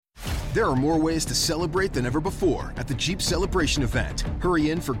There are more ways to celebrate than ever before at the Jeep Celebration event.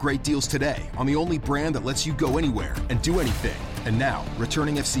 Hurry in for great deals today on the only brand that lets you go anywhere and do anything. And now,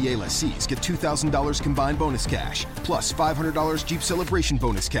 returning FCA lessees get $2,000 combined bonus cash, plus $500 Jeep Celebration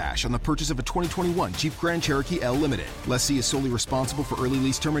bonus cash on the purchase of a 2021 Jeep Grand Cherokee L Limited. Lessee is solely responsible for early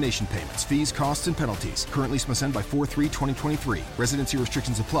lease termination payments, fees, costs, and penalties. Current lease must end by 4/3/2023. Residency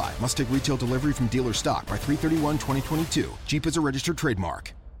restrictions apply. Must take retail delivery from dealer stock by 3/31/2022. Jeep is a registered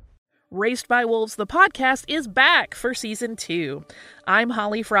trademark. Raised by Wolves, the podcast, is back for Season 2. I'm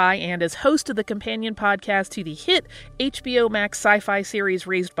Holly Fry, and as host of the companion podcast to the hit HBO Max sci-fi series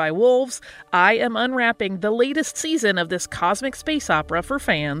Raised by Wolves, I am unwrapping the latest season of this cosmic space opera for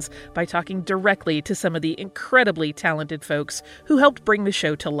fans by talking directly to some of the incredibly talented folks who helped bring the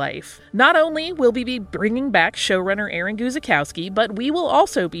show to life. Not only will we be bringing back showrunner Aaron Guzikowski, but we will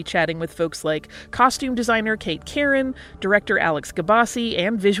also be chatting with folks like costume designer Kate Karen, director Alex Gabassi,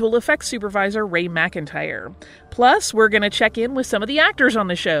 and visual effects supervisor Ray McIntyre. Plus, we're going to check in with some of the actors on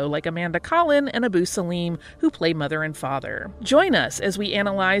the show, like Amanda Collin and Abu Salim, who play mother and father. Join us as we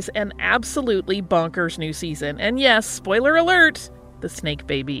analyze an absolutely bonkers new season. And yes, spoiler alert, the snake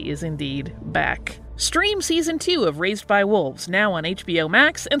baby is indeed back. Stream Season 2 of Raised by Wolves now on HBO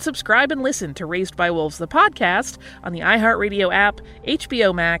Max, and subscribe and listen to Raised by Wolves, the podcast, on the iHeartRadio app,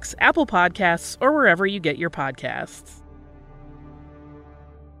 HBO Max, Apple Podcasts, or wherever you get your podcasts.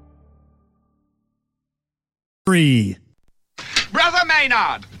 3. Brother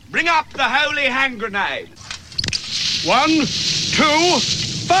Maynard, bring up the holy hand grenade. 1, 2,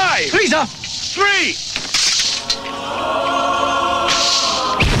 5. 3, sir. 3.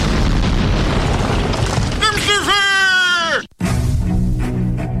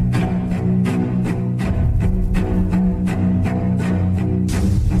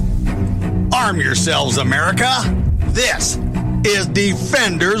 Arm yourselves, America. This is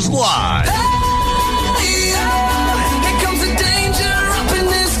Defenders Live.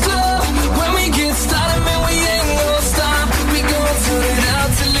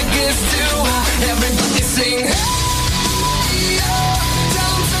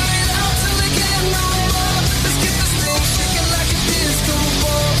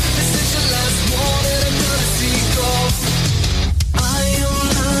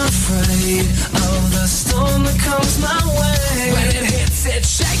 Of the storm that comes my way. When it hits, it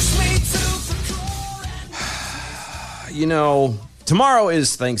shakes me to the core. You know, tomorrow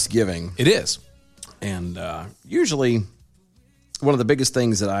is Thanksgiving. It is. And usually one of the biggest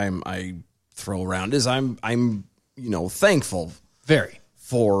things that I throw around is I'm thankful Very.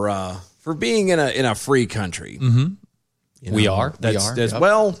 for being in a free country. Mm-hmm. You know, We are. That's, Yep.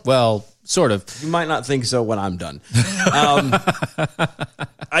 Well, sort of. you might not think so when I'm done.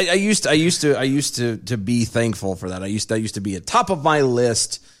 I used to be thankful for that. I used to be at top of my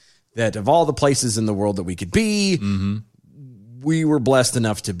list that of all the places in the world that we could be, we were blessed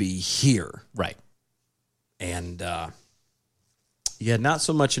enough to be here. Right. And not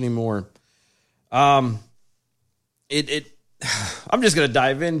so much anymore. I'm just going to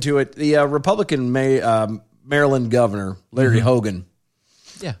dive into it. The Republican Maryland governor, Larry Hogan,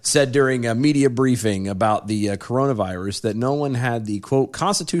 said during a media briefing about the coronavirus that no one had the, quote,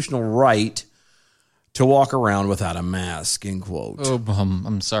 constitutional right to walk around without a mask, end quote. Oh,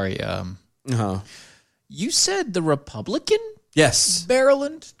 I'm sorry. You said the Republican? Yes.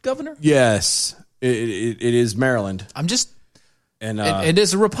 Maryland governor? Yes. It is Maryland. I'm just... And it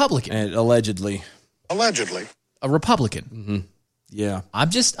is a Republican. And allegedly. A Republican. Mm-hmm. Yeah.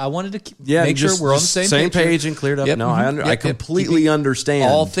 I wanted to make sure we're on the same page and cleared up. Yep. No, I completely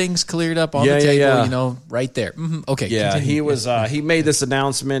understand. All things cleared up on the table, right there. Mm-hmm. Okay. Yeah, continue. He made this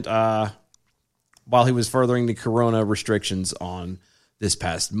announcement while he was furthering the corona restrictions on this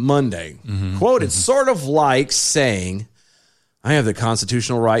past Monday. Quote, it's sort of like saying, I have the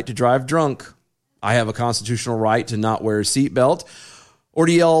constitutional right to drive drunk. I have a constitutional right to not wear a seatbelt or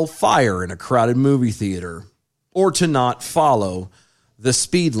to yell fire in a crowded movie theater or to not follow the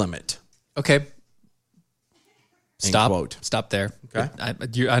speed limit. Okay. Stop. Quote. Stop there. Okay.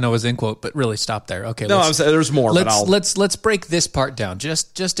 I know it was in quote, but really stop there. Okay. No, there's more. Let's break this part down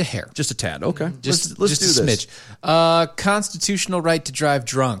just a hair, just a tad. Okay. Just let's do a this. smidge. Constitutional right to drive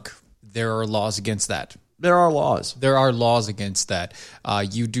drunk. There are laws against that. There are laws. There are laws against that.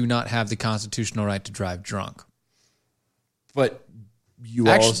 You do not have the constitutional right to drive drunk. But you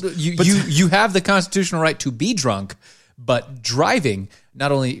have the constitutional right to be drunk, but driving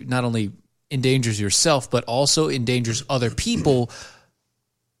not only endangers yourself, but also endangers other people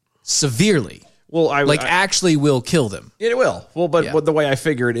severely. Well, actually will kill them. It will. Well, but the way I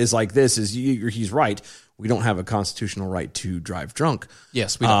figure it is like this: is he's right. We don't have a constitutional right to drive drunk.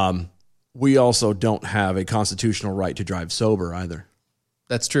 Yes, we don't. we also don't have a constitutional right to drive sober either.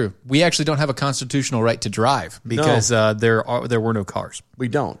 That's true. We actually don't have a constitutional right to drive because there were no cars. We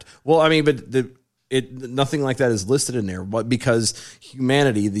don't. Well, I mean, but nothing like that is listed in there. But because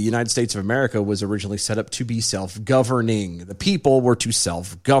humanity, the United States of America, was originally set up to be self-governing. The people were to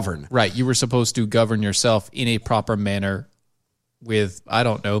self-govern. Right. You were supposed to govern yourself in a proper manner with, I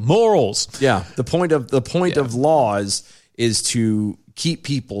don't know, morals. Yeah. The point of laws is to keep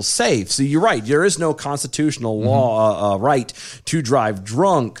people safe. So you're right. There is no constitutional law right to drive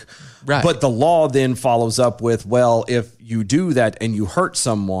drunk. Right. But the law then follows up with, well, if you do that and you hurt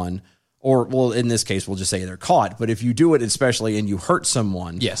someone, or, well, in this case, we'll just say they're caught. But if you do it especially and you hurt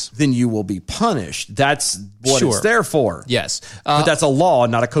someone, yes, then you will be punished. That's what it's there for. Yes. But that's a law,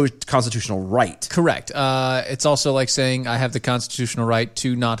 not a constitutional right. Correct. It's also like saying I have the constitutional right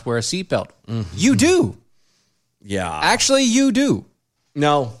to not wear a seatbelt. You do. Yeah. Actually, you do.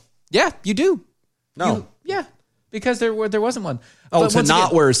 No. Yeah, you do. No. Yeah, because there wasn't one. Oh, But to once not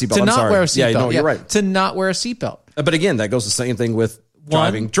again, wear a seatbelt. To I'm not sorry. wear a seatbelt. Yeah, no, you're right. To not wear a seatbelt. But again, that goes the same thing with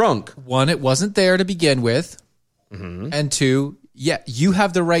driving drunk. One, it wasn't there to begin with. And two, you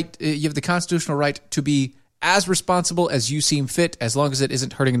have the right, you have the constitutional right to be as responsible as you seem fit as long as it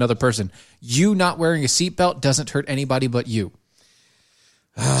isn't hurting another person. You not wearing a seatbelt doesn't hurt anybody but you.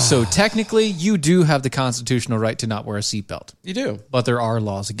 So technically, you do have the constitutional right to not wear a seatbelt. You do. But there are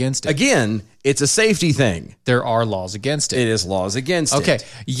laws against it. Again, it's a safety thing. There are laws against it. It is laws against it. Okay.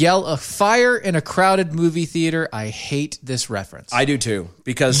 Yell a fire in a crowded movie theater. I hate this reference. I do too,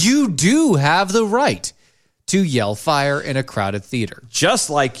 because You do have the right to yell fire in a crowded theater. just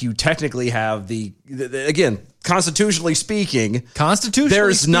like you technically have again, constitutionally speaking,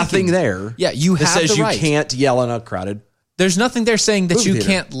 there's nothing there. Yeah, you that have says the you right. can't yell in a crowded. There's nothing there saying that Movie you theater.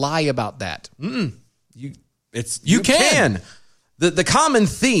 can't lie about that. You can. can. The common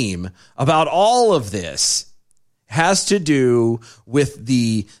theme about all of this has to do with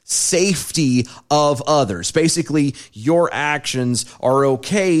the safety of others. Basically, your actions are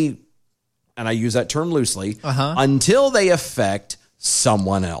okay, and I use that term loosely, until they affect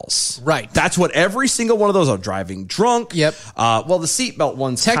someone else. Right. That's what every single one of those are. Driving drunk. Yep. Well, the seatbelt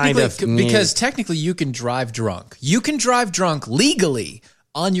one's Technically, kind of... because technically you can drive drunk. You can drive drunk legally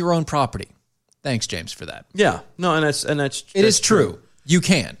on your own property. Thanks, James, for that. Yeah. No, and that's It is true. You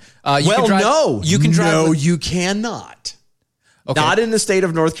can. You can drive. No, with- you cannot. Okay. Not in the state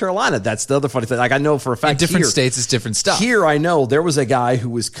of North Carolina. That's the other funny thing. Like, I know for a fact in different here, states, it's different stuff. Here, I know there was a guy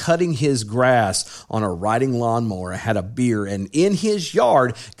who was cutting his grass on a riding lawnmower, had a beer, and in his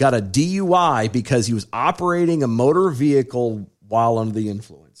yard got a DUI because he was operating a motor vehicle while under the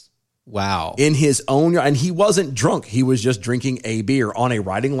influence. Wow. In his own yard. And he wasn't drunk. He was just drinking a beer on a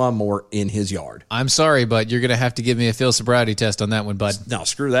riding lawnmower in his yard. I'm sorry, but you're going to have to give me a field sobriety test on that one, bud. No,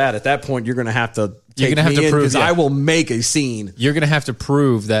 screw that. At that point, you're going to have to You're gonna have to prove, because I will make a scene. You're going to have to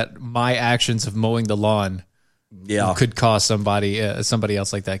prove that my actions of mowing the lawn could cause somebody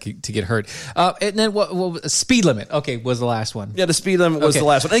else like that to get hurt. And then what speed limit? Okay, was the last one. Yeah, the speed limit was the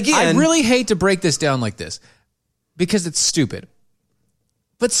last one. Again, I really hate to break this down like this because it's stupid.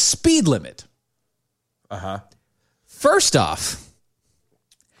 But speed limit. First off,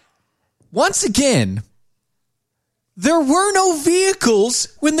 once again, there were no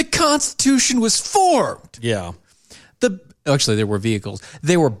vehicles when the Constitution was formed. Yeah. Actually, there were vehicles.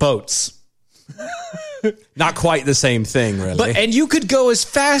 They were boats. Not quite the same thing, really. And you could go as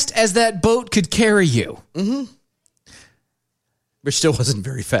fast as that boat could carry you. Which still wasn't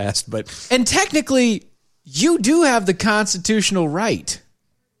very fast, but... And technically, you do have the constitutional right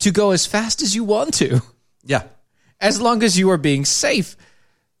to go as fast as you want to. Yeah. As long as you are being safe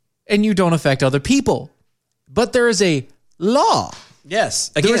and you don't affect other people. But there is a law. Yes.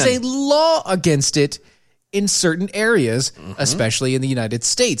 Again. There is a law against it in certain areas, especially in the United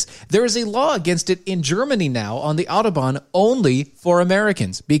States. There is a law against it in Germany now on the Autobahn only for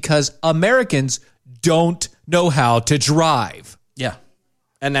Americans because Americans don't know how to drive. Yeah.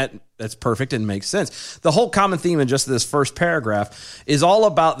 And that's perfect and makes sense. The whole common theme in just this first paragraph is all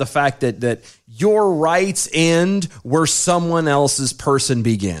about the fact that your rights end where someone else's person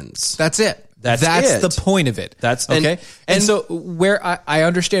begins. That's it. That's it. the point of it. That's okay. And so where I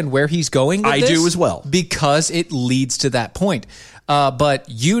understand where he's going with I this, do as well. Because it leads to that point. But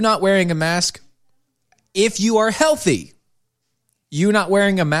you not wearing a mask, if you are healthy, you not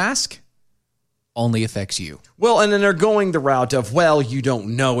wearing a mask only affects you. Well, and then they're going the route of, well, you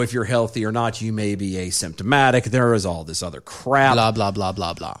don't know if you're healthy or not. You may be asymptomatic. There is all this other crap. Blah, blah, blah,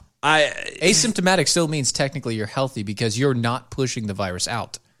 blah, blah. Asymptomatic still means technically you're healthy because you're not pushing the virus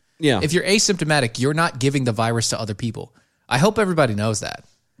out. Yeah. If you're asymptomatic, you're not giving the virus to other people. I hope everybody knows that.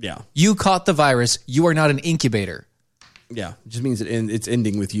 Yeah. You caught the virus. You are not an incubator. Yeah. It just means it's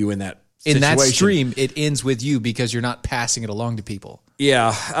ending with you in that In situation. that stream, it ends with you because you're not passing it along to people.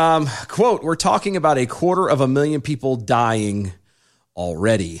 Yeah. Quote, we're talking about 250,000 people dying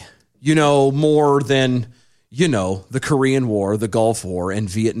already. More than, the Korean War, the Gulf War, and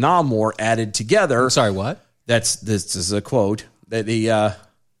Vietnam War added together. Sorry, what? This is a quote that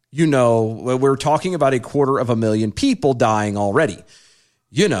we're talking about 250,000 people dying already.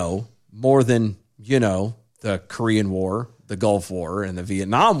 More than, the Korean War, the Gulf War, and the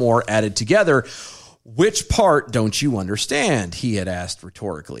Vietnam War added together. Which part don't you understand? He had asked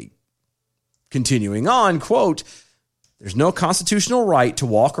rhetorically. Continuing on, quote, there's no constitutional right to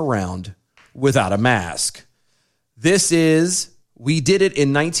walk around without a mask. We did it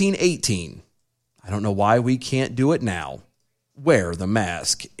in 1918. I don't know why we can't do it now. Wear the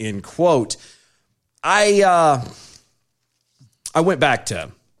mask, end quote. I went back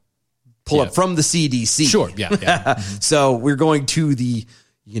to pull up from the CDC. Sure, yeah. So we're going to the,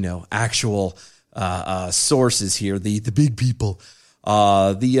 actual sources here, the big people.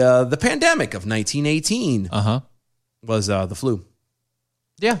 The pandemic of 1918 was the flu.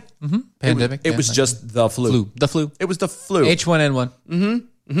 Yeah. Mm-hmm. Pandemic. It was just the flu. The flu. It was the flu. H1N1.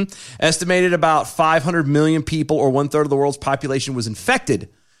 Estimated about 500 million people, or 1/3 of the world's population, was infected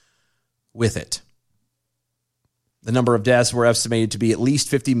with it. The number of deaths were estimated to be at least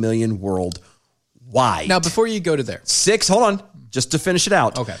 50 million worldwide. Now, before you go to there. Hold on, just to finish it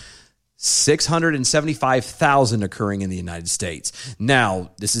out. Okay. 675,000 occurring in the United States.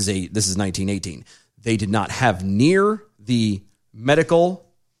 Now, this is 1918. They did not have near the medical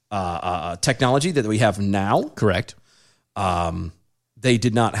technology that we have now. Correct. They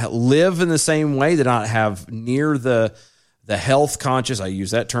did not live in the same way. They did not have near the health conscious, I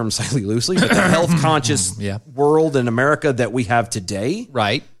use that term slightly loosely, but the health conscious world in America that we have today.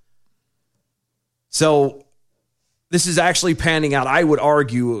 Right. So this is actually panning out, I would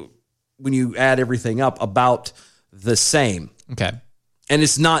argue, when you add everything up, about the same. Okay. And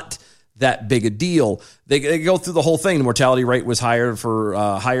it's not that big a deal. They go through the whole thing. The mortality rate was higher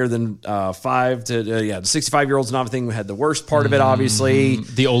than 5 to 65-year-olds and everything. We had the worst part of it, obviously.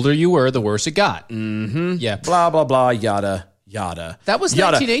 The older you were, the worse it got. Mm-hmm. Yeah. Blah, blah, blah, yada, yada. That was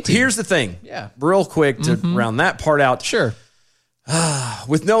yada. 1918. Here's the thing. Yeah. Real quick to round that part out. Sure.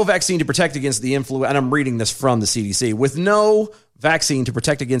 With no vaccine to protect against the influenza, and I'm reading this from the CDC, with no vaccine to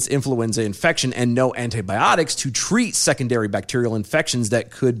protect against influenza infection and no antibiotics to treat secondary bacterial infections that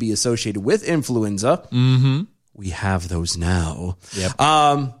could be associated with influenza. Mm-hmm. We have those now. Yep.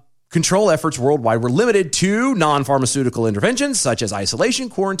 Control efforts worldwide were limited to non-pharmaceutical interventions such as isolation,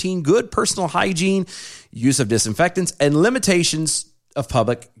 quarantine, good personal hygiene, use of disinfectants, and limitations of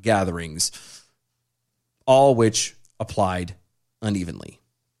public gatherings, all which applied unevenly.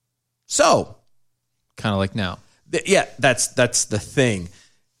 So, kind of like now. That's the thing.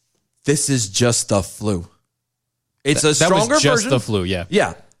 This is just the flu. It's a stronger version. That was just the flu, yeah.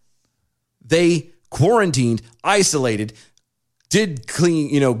 Yeah. They quarantined, isolated, did clean,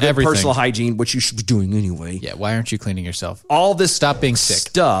 good everything. Personal hygiene, which you should be doing anyway. Yeah, why aren't you cleaning yourself? All this Stop being sick.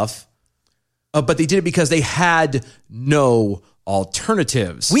 Stuff. But they did it because they had no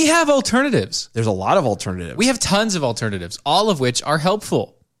alternatives. We have alternatives. There's a lot of alternatives. We have tons of alternatives, all of which are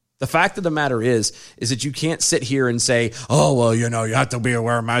helpful. The fact of the matter is that you can't sit here and say, oh, well, you have to be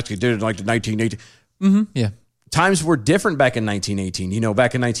aware of masks. You did it like the 1918. Mm-hmm. Yeah. Times were different back in 1918.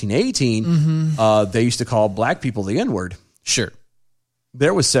 Back in 1918, they used to call black people the N-word. Sure.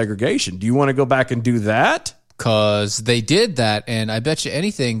 There was segregation. Do you want to go back and do that? Because they did that, and I bet you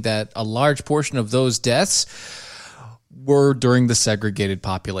anything that a large portion of those deaths were during the segregated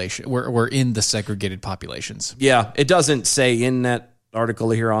population, were in the segregated populations. Yeah, it doesn't say in that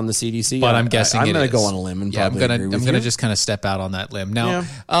article here on the CDC, but I'm guessing I'm going to go on a limb and probably agree with you. I'm going to just kind of step out on that limb. Now,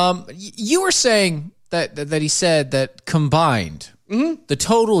 you were saying that he said that combined, the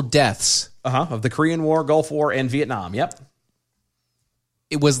total deaths of the Korean War, Gulf War, and Vietnam. Yep,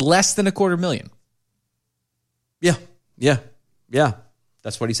 it was less than 250,000. Yeah.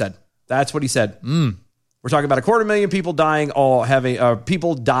 That's what he said. We're talking about 250,000 people dying,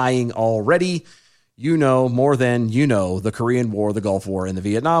 people dying already. More than the Korean War, the Gulf War, and the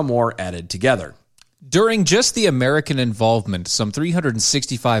Vietnam War added together. During just the American involvement, some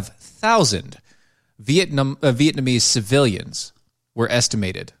 365,000 Vietnamese civilians were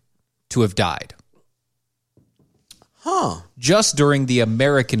estimated to have died. Just during the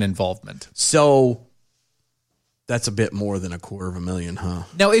American involvement. So that's a bit more than 250,000, huh?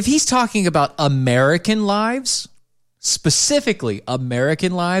 Now, if he's talking about American lives, specifically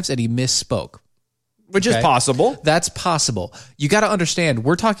American lives, and he misspoke. Which is possible. That's possible. You got to understand,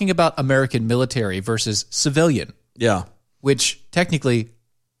 we're talking about American military versus civilian. Yeah. Which technically,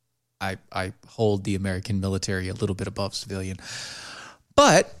 I hold the American military a little bit above civilian.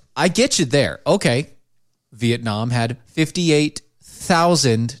 But I get you there. Okay. Vietnam had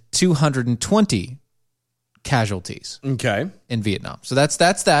 58,220 casualties. Okay. In Vietnam. So that's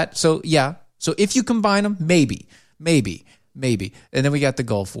that. So yeah. So if you combine them, maybe. And then we got the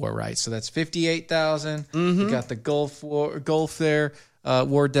Gulf War, right? So that's 58,000. We got the Gulf there,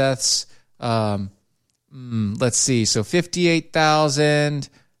 war deaths. Let's see. So 58,000.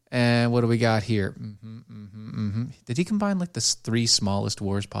 And what do we got here? Did he combine like the 3 smallest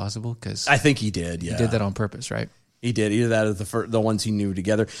wars possible? Because I think he did. Yeah, he did that on purpose, right? He did. Either that or the ones he knew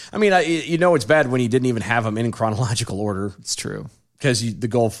together. I mean, it's bad when he didn't even have them in chronological order. It's true. Because the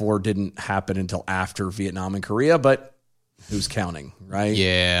Gulf War didn't happen until after Vietnam and Korea, but who's counting, right?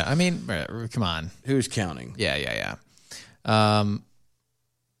 Yeah. I mean, come on. Who's counting? Yeah.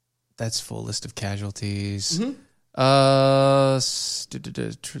 That's full list of casualties. Only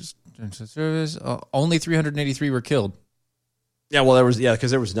 383 were killed. Yeah, well,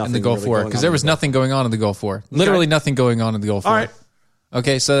 because there was nothing in the Gulf War. Because there was nothing going on in the Gulf War. Literally nothing going on in the Gulf War. All right.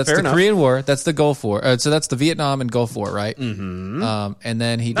 Okay, so that's Fair the enough. Korean War. That's the Gulf War. So that's the Vietnam and Gulf War, right? Mm-hmm. And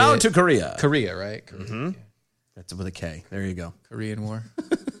then he Now did to Korea. Korea, right? Korea. Mm-hmm. That's with a K. There you go. Korean War.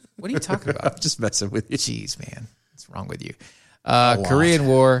 What are you talking about? Just messing with you. Jeez, man. What's wrong with you? Korean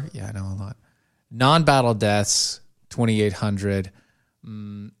War. Yeah, I know a lot. Non-battle deaths, 2,800.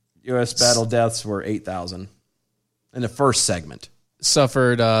 U.S. battle deaths were 8,000 in the first segment.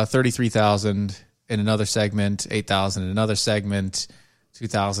 Suffered 33,000 in another segment, 8,000 in another segment,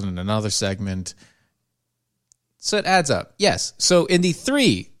 2,000 in another segment. So it adds up. Yes. So in the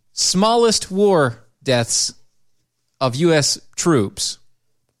 3 smallest war deaths of U.S. troops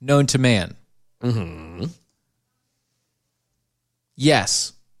known to man.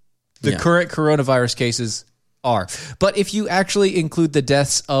 Yes. The current coronavirus cases are. But if you actually include the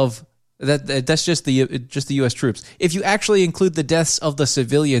deaths of that's just the U.S. troops. If you actually include the deaths of the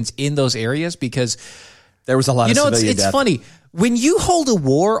civilians in those areas, because there was a lot of civilian it's death. funny when you hold a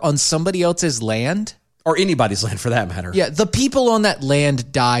war on somebody else's land or anybody's land for that matter. Yeah, the people on that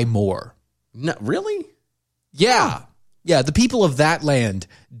land die more. No, really? Yeah. Yeah, the people of that land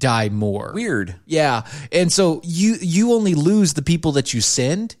die more. Weird. Yeah. And so you only lose the people that you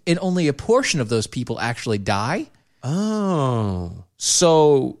send, and only a portion of those people actually die. Oh.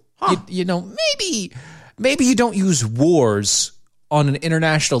 So, maybe you don't use wars on an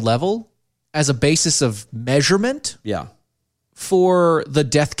international level as a basis of measurement for the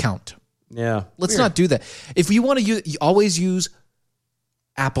death count. Yeah. Let's not do that. If you want to use, you always use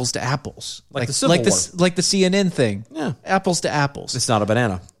apples to apples, like the Civil War, like the CNN thing. Yeah, apples to apples. It's not a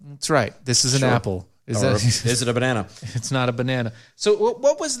banana. That's right. This is an apple. Is it a banana? It's not a banana. So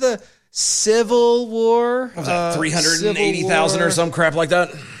what was the Civil War? What was that 380,000 or some crap like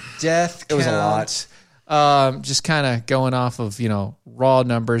that? Death count. It was a lot. Just kind of going off of raw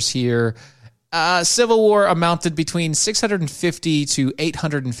numbers here. Civil War amounted between 650 to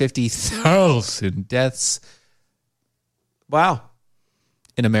 850,000 deaths. Wow.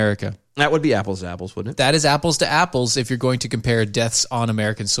 In America. That would be apples to apples, wouldn't it? That is apples to apples if you're going to compare deaths on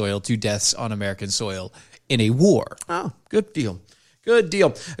American soil to deaths on American soil in a war. Oh, good deal. Good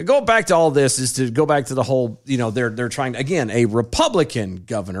deal. Go back to all this is to go back to the whole, they're trying, again, a Republican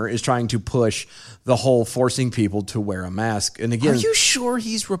governor is trying to push the whole forcing people to wear a mask. And again, are you sure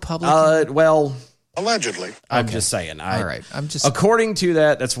he's Republican? Well, allegedly. I'm just saying. All right. I'm just according to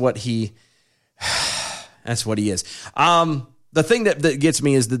that, that's what he is. The thing that gets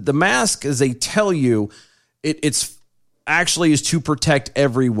me is that the mask, as they tell you, it's actually is to protect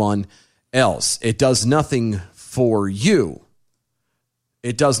everyone else. It does nothing for you.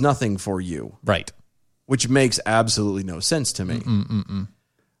 It does nothing for you. Right. Which makes absolutely no sense to me.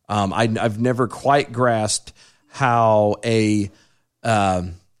 I've never quite grasped how a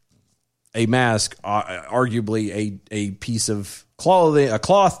mask, arguably a piece of clothing, a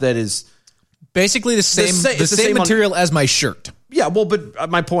cloth that is basically the same material as my shirt. Yeah, well, but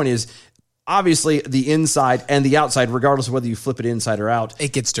my point is, obviously, the inside and the outside, regardless of whether you flip it inside or out,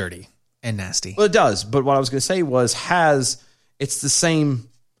 it gets dirty and nasty. Well, it does. But what I was going to say was, it's the same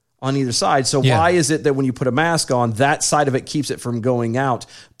on either side. So why is it that when you put a mask on, that side of it keeps it from going out,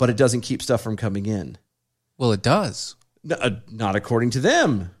 but it doesn't keep stuff from coming in? Well, it does. No, not according to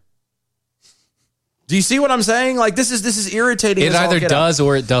them. Do you see what I'm saying? Like this is irritating. It either does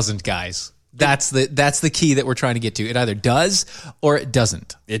or it doesn't, guys. That's the key that we're trying to get to. It either does or it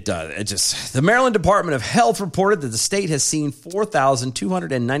doesn't. It does. The Maryland Department of Health reported that the state has seen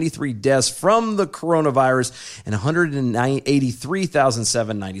 4,293 deaths from the coronavirus and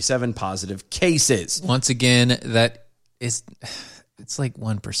 183,797 positive cases. Once again, it's like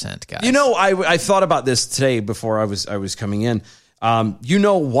 1%, guys. You know, I thought about this today before I was coming in. You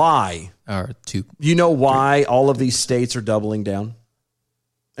know why? Or 2. You know why all of these states are doubling down?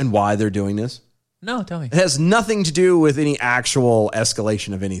 And why they're doing this? No, tell me. It has nothing to do with any actual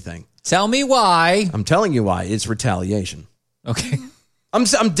escalation of anything. Tell me why. I'm telling you why. It's retaliation. Okay. I'm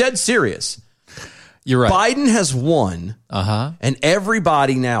dead serious. You're right. Biden has won. And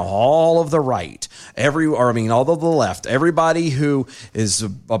everybody now, all of the right, all of the left, everybody who is a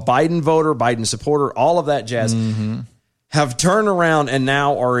Biden voter, Biden supporter, all of that jazz, have turned around and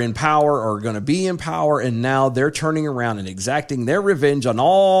now are in power or are going to be in power, and now they're turning around and exacting their revenge on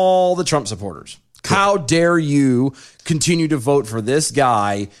all the Trump supporters. Cool. How dare you continue to vote for this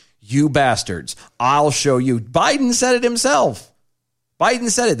guy, you bastards. I'll show you. Biden said it himself. Biden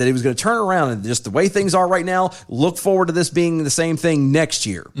said it, that he was going to turn around, and just the way things are right now, look forward to this being the same thing next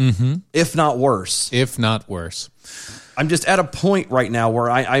year, if not worse. If not worse. I'm just at a point right now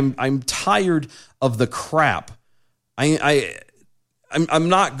where I'm tired of the crap. I'm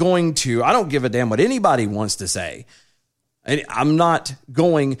not going to, I don't give a damn what anybody wants to say. I'm not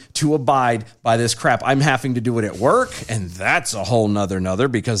going to abide by this crap. I'm having to do it at work, and that's a whole nother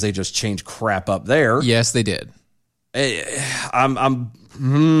because they just changed crap up there. Yes, they did. But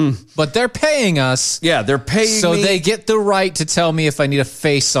they're paying us. Yeah, they're paying so me. They get the right to tell me if I need a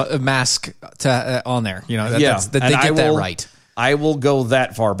mask on there. You know, they get that right. I will go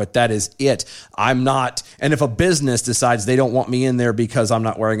that far, but that is it. I'm not. And if a business decides they don't want me in there because I'm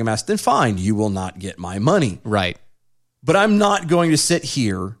not wearing a mask, then fine, you will not get my money. Right. But I'm not going to sit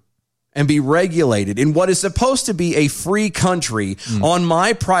here and be regulated in what is supposed to be a free country on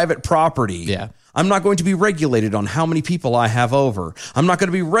my private property. Yeah. I'm not going to be regulated on how many people I have over. I'm not going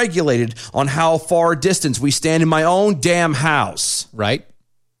to be regulated on how far distance we stand in my own damn house. Right.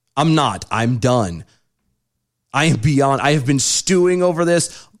 I'm not. I'm done. I am beyond. I have been stewing over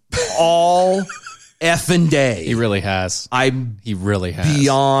this all effing day. He really has. He really has.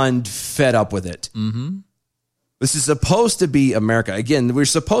 Beyond fed up with it. This is supposed to be America. Again, we're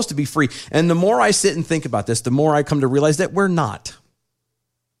supposed to be free. And the more I sit and think about this, the more I come to realize that we're not.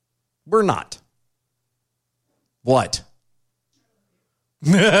 We're not. What?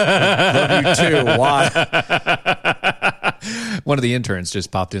 Love you too. Why? One of the interns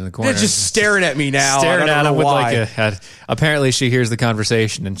just popped in the corner. They're just staring at me now. Staring at him with apparently she hears the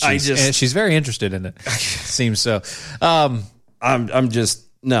conversation and she's very interested in it. Seems so. I'm just,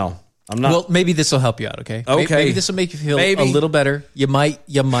 no, I'm not. Well, maybe this will help you out. Okay. Maybe this will make you feel a little better. You might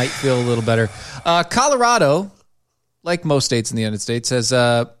feel a little better. Colorado, like most states in the United States, has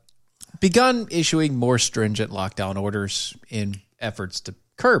begun issuing more stringent lockdown orders in efforts to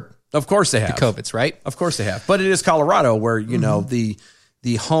curb. Of course they have. The COVIDs, right? Of course they have. But it is Colorado where, you know, the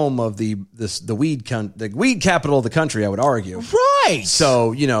home of the weed capital of the country, I would argue. Right.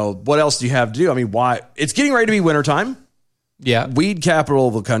 So, you know, what else do you have to do? I mean, why? It's getting ready to be wintertime. Yeah. Weed capital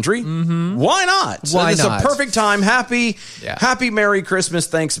of the country. Why not? Why it's not? a perfect time. Happy Merry Christmas,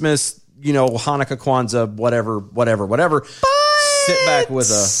 Thanksmas, you know, Hanukkah, Kwanzaa, whatever. But sit back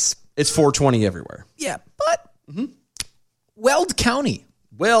with it's 420 everywhere. Yeah, but Weld County's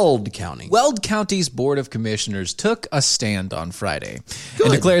Board of Commissioners took a stand on Friday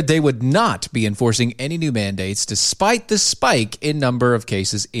and declared they would not be enforcing any new mandates despite the spike in number of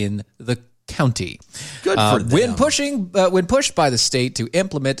cases in the county. Good for them. When pushed by the state to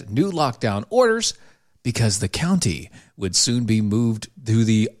implement new lockdown orders because the county would soon be moved to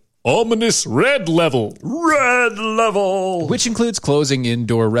the ominous red level, which includes closing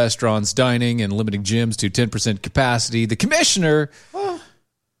indoor restaurants, dining, and limiting gyms to 10% capacity. The commissioner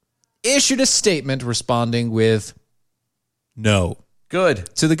issued a statement responding with no. Good.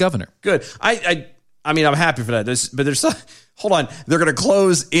 To the governor. Good. I mean, I'm happy for that. Hold on. They're going to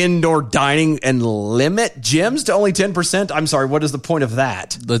close indoor dining and limit gyms to only 10%? I'm sorry. What is the point of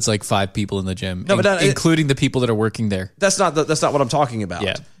that? That's like 5 people in the gym, no, but including the people that are working there. That's not what I'm talking about.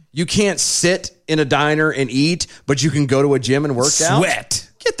 Yeah. You can't sit in a diner and eat, but you can go to a gym and work out? Sweat.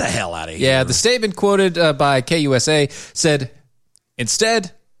 Get the hell out of here. Yeah, the statement quoted by KUSA said,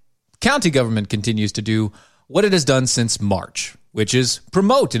 instead, county government continues to do what it has done since March, which is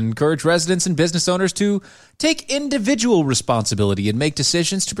promote and encourage residents and business owners to take individual responsibility and make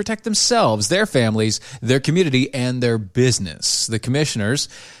decisions to protect themselves, their families, their community, and their business. The commissioners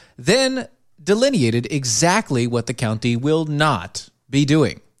then delineated exactly what the county will not be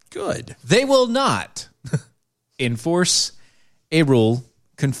doing. Good. They will not enforce a rule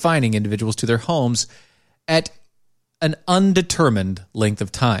confining individuals to their homes at an undetermined length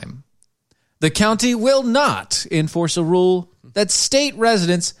of time. The county will not enforce a rule that state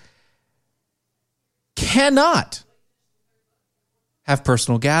residents cannot have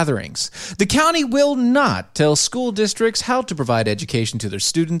personal gatherings. The county will not tell school districts how to provide education to their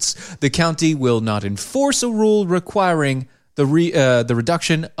students. The county will not enforce a rule requiring the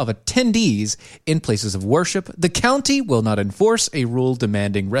reduction of attendees in places of worship. The county will not enforce a rule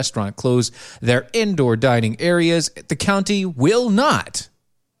demanding restaurant close their indoor dining areas. The county will not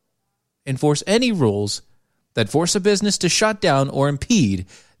enforce any rules that force a business to shut down or impede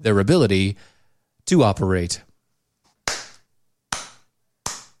their ability to operate.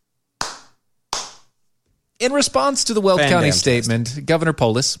 In response to the Weld County statement, Governor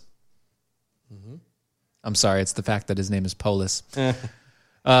Polis, I'm sorry, it's the fact that his name is Polis, said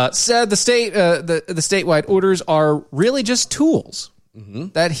the statewide orders are really just tools,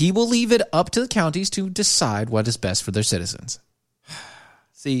 that he will leave it up to the counties to decide what is best for their citizens.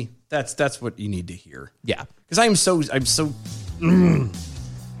 See, that's what you need to hear. Yeah. Because I'm so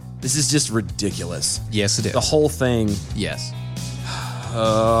this is just ridiculous. Yes, it is. The whole thing. Yes. And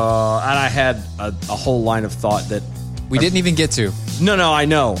I had a whole line of thought that we didn't even get to. No, I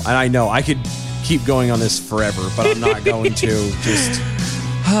know. And I know. I could keep going on this forever, but I'm not going to. Just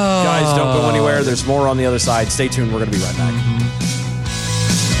guys, don't go anywhere. There's more on the other side. Stay tuned. We're going to be right back.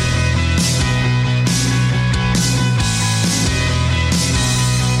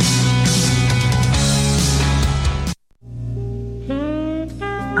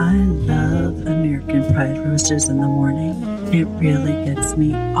 I love American Pride Roasters in the morning. It really gets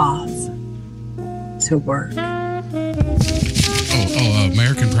me off to work.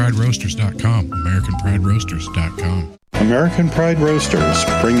 AmericanPrideRoasters.com. AmericanPrideRoasters.com. American Pride Roasters,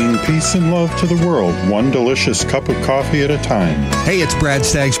 bringing peace and love to the world, one delicious cup of coffee at a time. Hey, it's Brad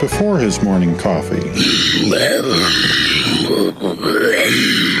Staggs. Before his morning coffee.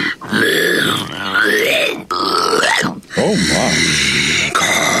 Oh my.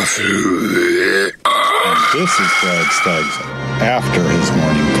 Coffee. And this is Brad Staggs after his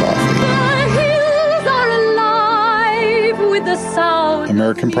morning coffee. The hills are alive with the sound.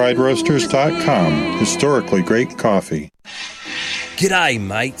 AmericanPrideRoasters.com. Historically great coffee. G'day,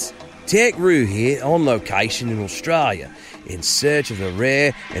 mates. Tech Roo here, on location in Australia, in search of a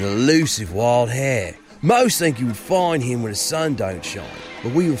rare and elusive wild hare. Most think you would find him when the sun don't shine,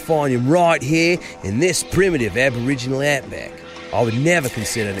 but we will find him right here in this primitive Aboriginal outback. I would never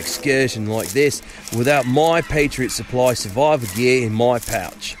consider an excursion like this without my Patriot Supply survivor gear in my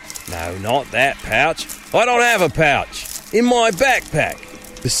pouch. No, not that pouch. I don't have a pouch. In my backpack.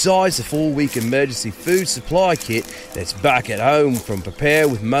 Besides the 4-week emergency food supply kit that's back at home from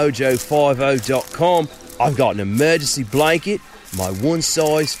preparewithmojo50.com, I've got an emergency blanket, my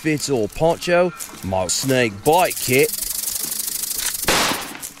one-size-fits-all poncho, my snake bite kit,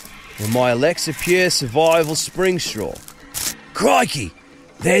 and my Alexa Pure Survival Spring Straw. Crikey,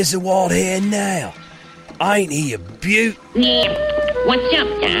 there's a wild hare now. Ain't he a beaut? What's up,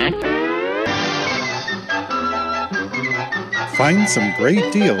 Doc? Find some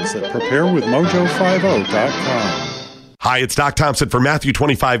great deals at preparewithmojo50.com. Hi, it's Doc Thompson for Matthew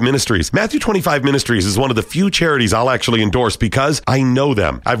 25 Ministries. Matthew 25 Ministries is one of the few charities I'll actually endorse because I know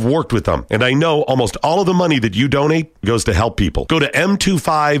them. I've worked with them, and I know almost all of the money that you donate goes to help people. Go to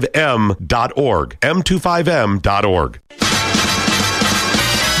m25m.org, m25m.org.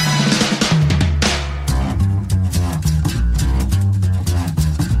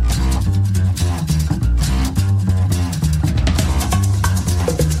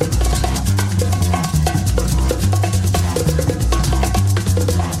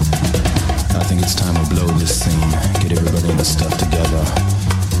 Stuff together.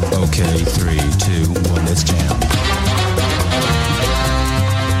 Okay, 3, 2, 1, let's jam.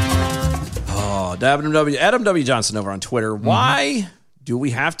 Oh, Adam W. Johnson over on Twitter. Why do we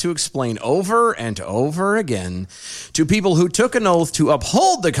have to explain over and over again to people who took an oath to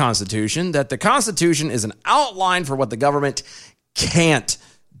uphold the Constitution that the Constitution is an outline for what the government can't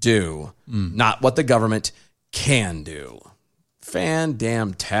do, not what the government can do?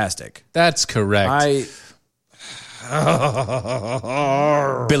 Fan-damn-tastic. That's correct.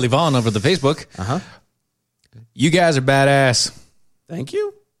 Billy Vaughn over the Facebook. You guys are badass. Thank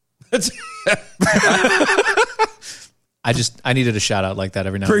you. I needed a shout out like that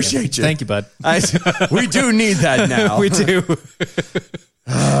every now Appreciate and again. you. Thank you, bud. We do need that now. We do.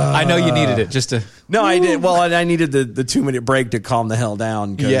 I know you needed it just to. No, I did. Well, I needed the 2-minute break to calm the hell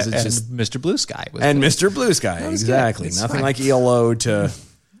down because it's just Mr. Blue Sky Mr. Blue Sky. Exactly. Nothing like ELO to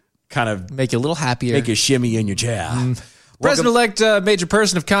kind of make you a little happier. Make you shimmy in your chair. President-elect, major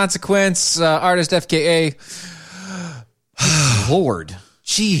person of consequence, artist FKA. Lord.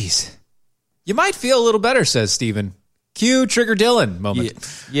 Jeez. You might feel a little better, says Steven. Cue Trigger Dylan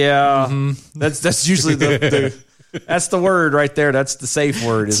moment. Yeah. That's usually the that's the word right there. That's the safe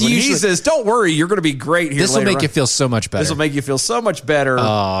word. Is when he says, don't worry, you're going to be great here. This will make you feel so much better. This will make you feel so much better.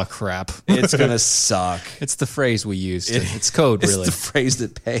 Oh, crap. It's going to suck. It's the phrase we use. It's code, really. It's the phrase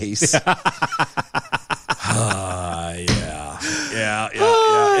that pays. Yeah.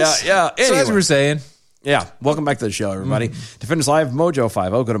 So as we were saying. Yeah. Welcome back to the show, everybody. Defenders Live,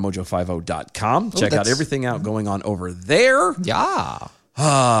 Mojo50. Go to mojo50.com. Check out everything out going on over there. Yeah.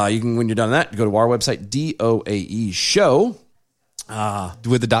 You can, when you're done that, go to our website, DOAE Show.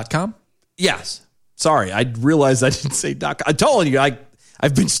 With the .com? Yes. Sorry, I realized I didn't say .com. I'm telling you,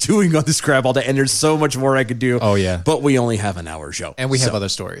 I've been stewing on this crap all day, and there's so much more I could do. Oh, yeah. But we only have an hour show. And we have other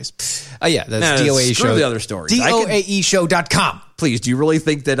stories. That's DOAE Show. Screw the other stories. DOAEshow.com. Please, do you really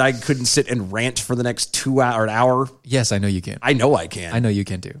think that I couldn't sit and rant for the next 2 hour, an hour? Yes, I know you can. I know I can. I know you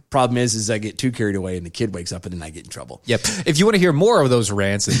can too. Problem is I get too carried away and the kid wakes up and then I get in trouble. Yep. If you want to hear more of those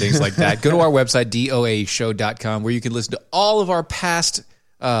rants and things like that, go to our website, DOAEshow.com, where you can listen to all of our past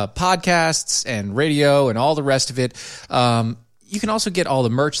podcasts and radio and all the rest of it. You can also get all the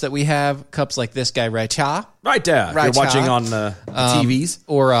merch that we have, cups like this guy right here. Right there. You're watching on the TVs.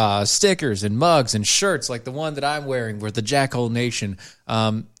 Or stickers and mugs and shirts like the one that I'm wearing with the Jackhole Nation.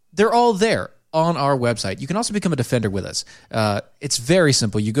 They're all there on our website. You can also become a Defender with us. It's very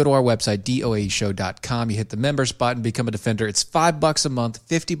simple. You go to our website, DOAEshow.com. You hit the members button, become a Defender. It's $5 a month,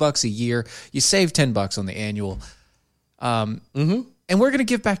 $50 a year. You save $10 on the annual. And we're going to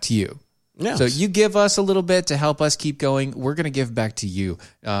give back to you. Yes. So you give us a little bit to help us keep going. We're going to give back to you.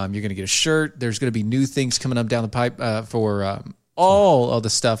 You're going to get a shirt. There's going to be new things coming up down the pipe for all of the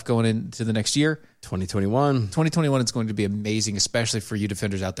stuff going into the next year. 2021 is going to be amazing, especially for you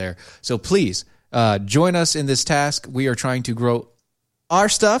Defenders out there. So please join us in this task. We are trying to grow our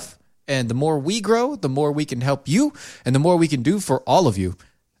stuff. And the more we grow, the more we can help you and the more we can do for all of you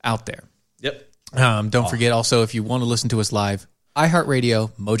out there. Yep. Don't forget also, if you want to listen to us live,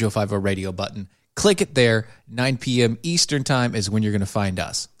 iHeartRadio, Mojo50 radio button. Click it there. 9 p.m. Eastern time is when you're going to find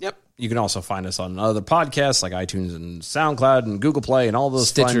us. Yep. You can also find us on other podcasts like iTunes and SoundCloud and Google Play and all those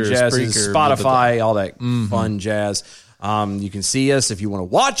Stitcher, fun jazz, Spreaker, Spotify, all that fun jazz. You can see us if you want to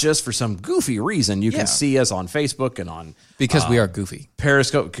watch us for some goofy reason. You can see us on Facebook and on because we are goofy.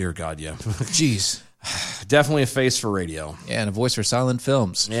 Periscope. Dear God, yeah. Jeez. Definitely a face for radio. Yeah, and a voice for silent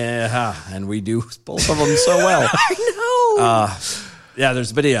films. Yeah, and we do both of them so well. I know. The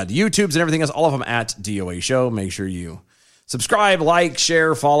YouTubes and everything else, all of them at DOA Show. Make sure you subscribe, like,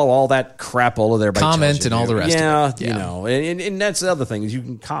 share, follow, all that crap all of there. Comment and all the rest of it. You know, and that's the other thing is you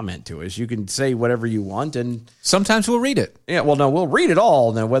can comment to us. You can say whatever you want, and sometimes we'll read it. Yeah, well, no, we'll read it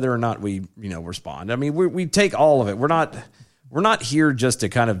all. Now, whether or not we, respond. I mean, we take all of it. We're not here just to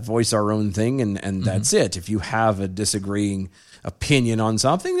kind of voice our own thing, and that's it. If you have a disagreeing opinion on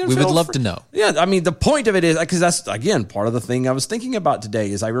something, we would love to know. Yeah, I mean, the point of it is, because that's, again, part of the thing I was thinking about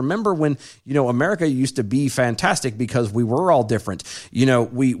today is I remember when, America used to be fantastic because we were all different.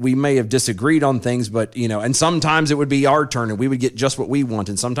 We may have disagreed on things, but, and sometimes it would be our turn and we would get just what we want,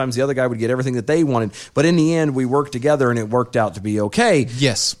 and sometimes the other guy would get everything that they wanted. But in the end, we worked together and it worked out to be okay.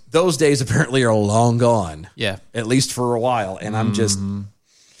 Yes. Those days apparently are long gone. Yeah. At least for a while. And I'm just,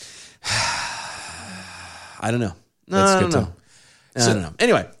 I don't know. That's good too. I don't know.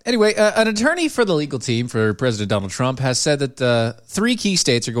 Anyway, an attorney for the legal team for President Donald Trump has said that 3 key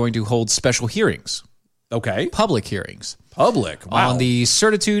states are going to hold special hearings. Okay. Public hearings. Wow. On the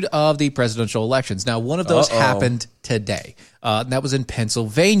certitude of the presidential elections. Now, one of those happened today. And that was in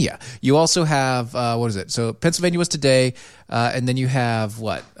Pennsylvania. You also have, what is it? So Pennsylvania was today. And then you have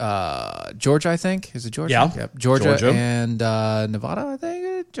what? Georgia, I think. Is it Georgia? Yeah. Yep. Georgia and Nevada, I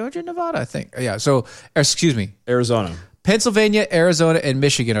think. Georgia, Nevada, I think. Yeah. So, excuse me. Arizona. Pennsylvania, Arizona, and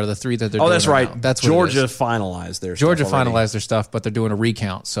Michigan are the 3 that they're doing. Oh, that's right. Now. That's Georgia finalized their stuff, but they're doing a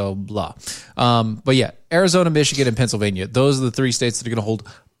recount, so blah. But yeah, Arizona, Michigan, and Pennsylvania. Those are the 3 states that are going to hold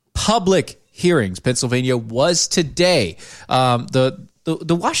public hearings. Pennsylvania was today. The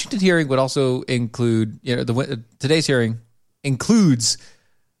Washington hearing would also include, today's hearing includes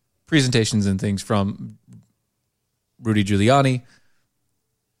presentations and things from Rudy Giuliani,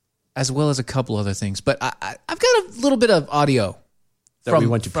 as well as a couple other things. But I've got a little bit of audio that we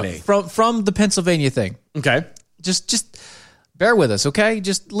want to play from the Pennsylvania thing. Okay. Just bear with us, okay?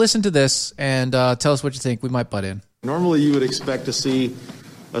 Just listen to this and tell us what you think. We might butt in. Normally you would expect to see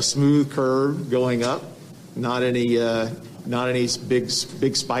a smooth curve going up, not any Not any big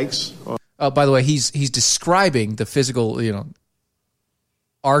spikes. By the way, he's describing the physical,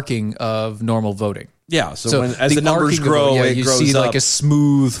 arcing of normal voting. Yeah, so as the numbers grow, it you grows see up. like a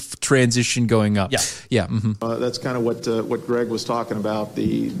smooth transition going up. Yeah. Mm-hmm. That's kind of what Greg was talking about,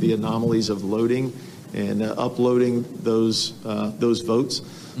 the anomalies of loading and uploading those votes.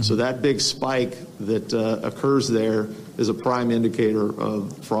 Mm-hmm. So that big spike that occurs there is a prime indicator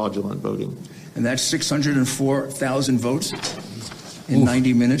of fraudulent voting. And that's 604,000 votes in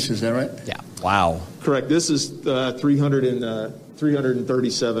 90 minutes, is that right? Yeah. Wow. Correct. This is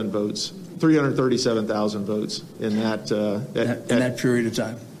 337 votes. 337,000 votes in that period of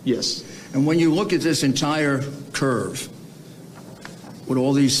time. Yes. And when you look at this entire curve with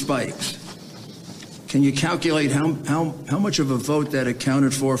all these spikes, can you calculate how much of a vote that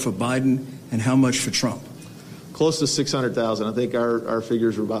accounted for Biden and how much for Trump? Close to 600,000. I think our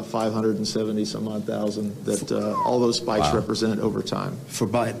figures were about 570 some odd thousand that all those spikes represent over time. For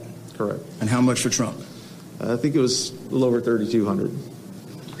Biden? Correct. And how much for Trump? I think it was a little over 3,200.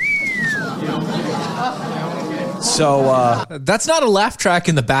 So that's not a laugh track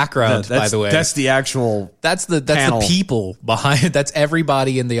in the background, by the way. That's the actual That's the panel. people behind it. That's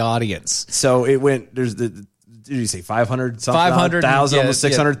everybody in the audience. So it went, did you say 500 something? 500,000, almost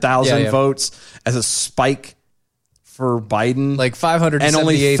 600,000 yeah. votes as a spike for Biden. Like 578,000. And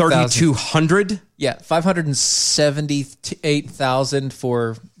only 3,200? Yeah, 578,000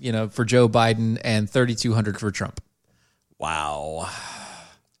 for Joe Biden and 3,200 for Trump. Wow.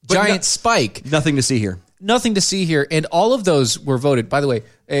 Giant spike. Nothing to see here. Nothing to see here. And all of those were voted. By the way,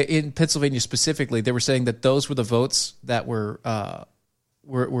 in Pennsylvania specifically, they were saying that those were the votes that were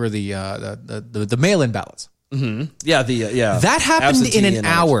the mail-in ballots. Mm-hmm. Yeah, that happened in an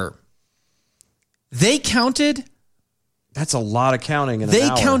hour. They counted. That's a lot of counting in an hour. They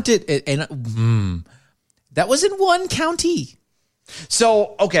counted, and that was in one county.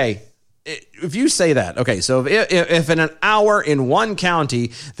 So, okay, if you say that, okay, so if in an hour in one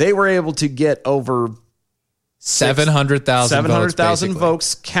county, they were able to get over 700,000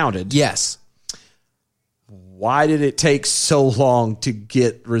 votes counted. Yes. Why did it take so long to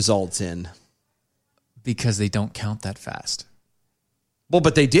get results in? Because they don't count that fast. Well,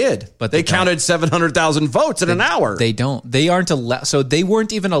 but they did. But they counted 700,000 votes in an hour. They don't. They aren't allowed. So they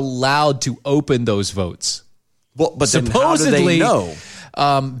weren't even allowed to open those votes. Well, but supposedly, then how do they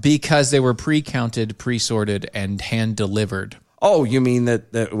know? Because they were pre-counted, pre-sorted, and hand-delivered. Oh, you mean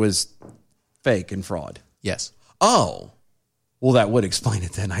that it was fake and fraud? Yes. Oh. Well, that would explain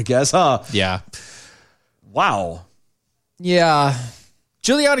it then, I guess, huh? Yeah. Wow. Yeah.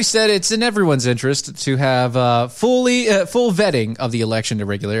 Giuliani said it's in everyone's interest to have full vetting of the election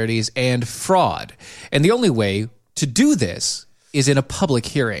irregularities and fraud. And the only way to do this is in a public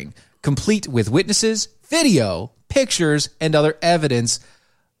hearing, complete with witnesses, video, pictures, and other evidence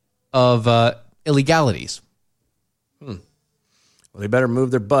of illegalities. Well, they better move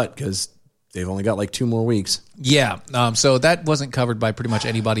their butt because they've only got like 2 more weeks. Yeah. So that wasn't covered by pretty much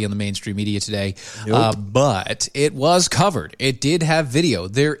anybody on the mainstream media today. Nope. But it was covered. It did have video.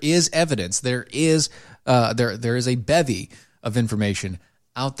 There is evidence. There is a bevy of information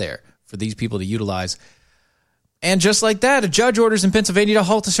out there for these people to utilize. And just like that, a judge orders in Pennsylvania to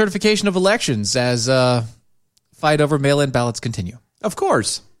halt the certification of elections as fight over mail-in ballots continue. Of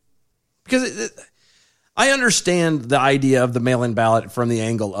course. Because I understand the idea of the mail-in ballot from the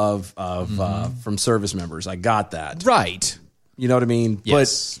angle of from service members. I got that. Right. You know what I mean?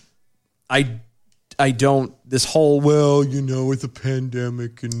 Yes. But I don't, this whole, with the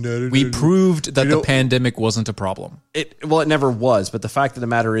pandemic and we proved that the pandemic wasn't a problem. It never was. But the fact of the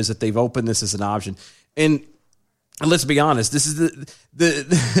matter is that they've opened this as an option. And let's be honest, this is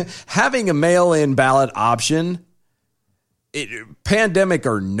the having a mail-in ballot option, pandemic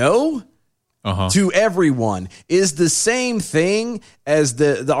or no, to everyone is the same thing as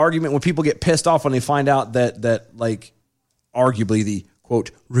the argument when people get pissed off when they find out that like arguably the quote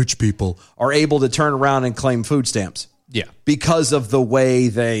rich people are able to turn around and claim food stamps. Yeah. Because of the way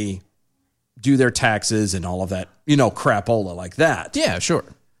they do their taxes and all of that, crapola like that. Yeah, sure.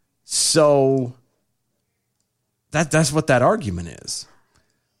 So that's what that argument is.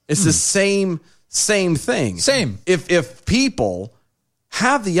 It's the same thing. Same. If people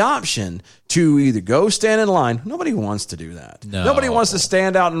have the option to either go stand in line. Nobody wants to do that. No. Nobody wants to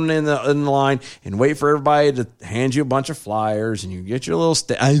stand out in the line and wait for everybody to hand you a bunch of flyers and you get your little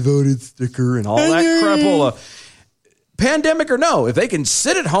I voted sticker and all that crapola. Pandemic or no, if they can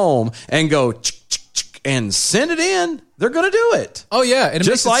sit at home and go and send it in, they're going to do it. Oh yeah, and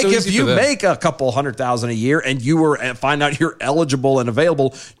just like if you make a couple 100,000 a year and you find out you're eligible and available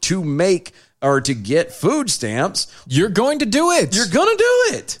to make or to get food stamps, you're going to do it. You're going to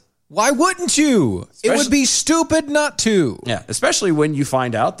do it. Why wouldn't you? It would be stupid not to. Yeah, especially when you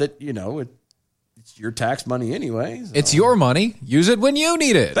find out that, it's your tax money anyway. So. It's your money. Use it when you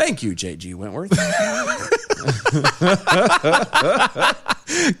need it. Thank you, J.G. Wentworth.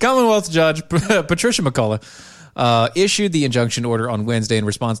 Commonwealth Judge Patricia McCullough issued the injunction order on Wednesday in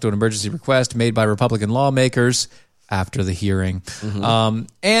response to an emergency request made by Republican lawmakers after the hearing.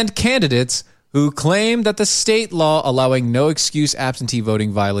 And candidates who claimed that the state law allowing no excuse absentee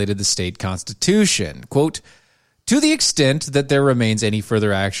voting violated the state constitution. Quote, to the extent that there remains any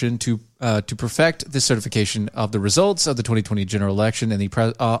further action to perfect the certification of the results of the 2020 general election in the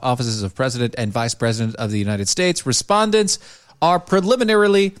offices of President and Vice President of the United States, respondents are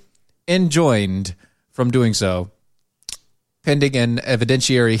preliminarily enjoined from doing so, pending an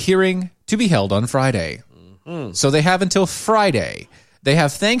evidentiary hearing to be held on Friday. So they have until Friday. They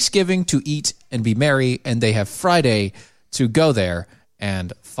have Thanksgiving to eat and be merry, and they have Friday to go there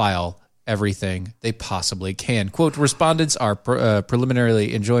and file everything they possibly can. Quote, respondents are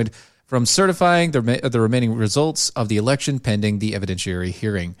preliminarily enjoined from certifying the remaining results of the election pending the evidentiary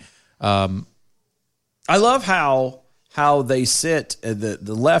hearing. I love how they sit at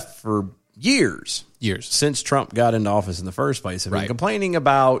the left for years since Trump got into office in the first place. Have been complaining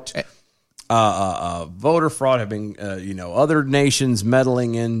about voter fraud, have been other nations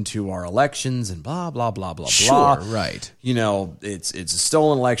meddling into our elections and blah blah blah blah blah. Sure, right. It's a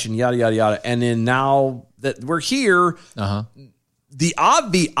stolen election, yada yada yada. And then now that we're here, the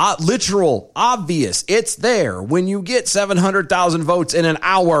literal obvious, it's there when you get 700,000 votes in an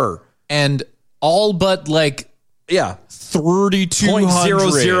hour, and all but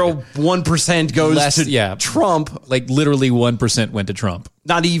 0.001% goes to Trump. Like literally 1% went to Trump.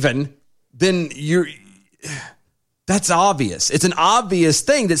 Not even. Then that's obvious. It's an obvious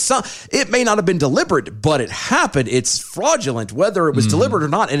thing that it may not have been deliberate, but it happened. It's fraudulent, whether it was deliberate or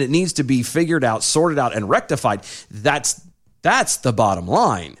not, and it needs to be figured out, sorted out, and rectified. That's the bottom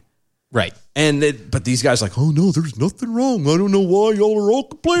line. Right. But these guys are like, oh no, there's nothing wrong. I don't know why y'all are all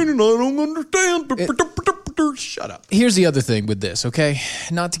complaining. I don't understand. Shut up. Here's the other thing with this, okay?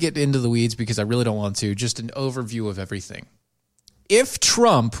 Not to get into the weeds because I really don't want to, just an overview of everything. If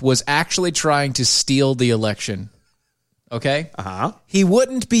Trump was actually trying to steal the election, okay, he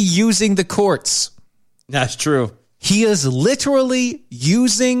wouldn't be using the courts. That's true. He is literally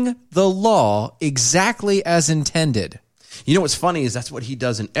using the law exactly as intended. You know what's funny is that's what he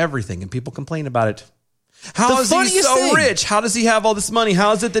does in everything, and people complain about it. How is he so rich? How does he have all this money?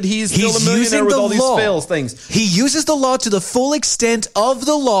 How is it that he's still a millionaire with all these fails things? He uses the law to the full extent of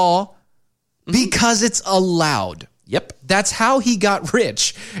the law because it's allowed. Yep. That's how he got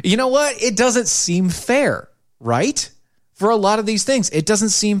rich. You know what? It doesn't seem fair, right? For a lot of these things, it doesn't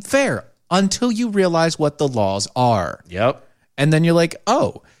seem fair until you realize what the laws are. Yep. And then you're like,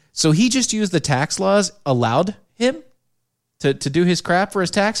 oh, so he just used the tax laws allowed him to do his crap for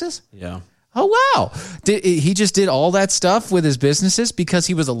his taxes? Yeah. Oh, wow. He just did all that stuff with his businesses because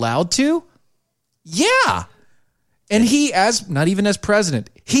he was allowed to? Yeah. And he, not even as president,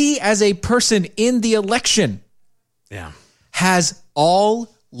 he as a person in the election, has all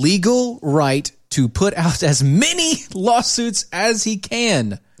legal right to put out as many lawsuits as he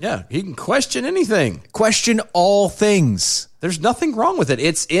can. Yeah, he can question anything. Question all things. There's nothing wrong with it.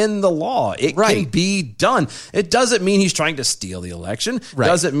 It's in the law. It can be done. It doesn't mean he's trying to steal the election. Right.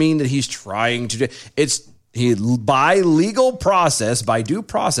 Doesn't mean that he's trying to do he by legal process, by due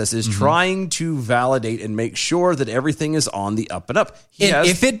process, is trying to validate and make sure that everything is on the up and up.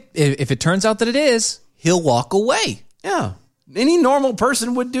 If it turns out that it is, he'll walk away. Yeah. Any normal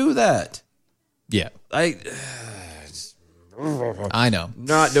person would do that. Yeah. I know.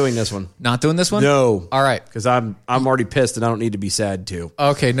 Not doing this one. Not doing this one? No. All right. Because I'm already pissed and I don't need to be sad too.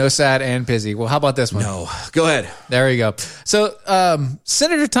 Okay, no sad and pissy. Well, how about this one? No. Go ahead. There you go. So,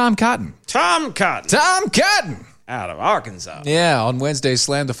 Senator Tom Cotton. Tom Cotton. Out of Arkansas. Yeah, on Wednesday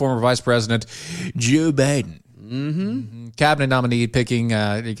slammed the former Vice President Joe Biden. Cabinet nominee picking,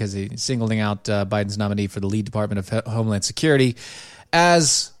 because he's singling out Biden's nominee for the lead Department of Homeland Security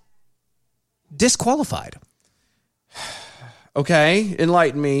as disqualified. Okay,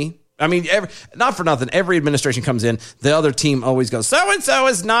 enlighten me. I mean, not for nothing. Every administration comes in, the other team always goes, so-and-so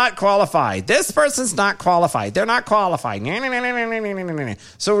is not qualified. This person's not qualified. They're not qualified.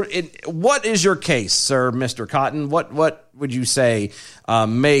 So what is your case, sir, Mr. Cotton? What would you say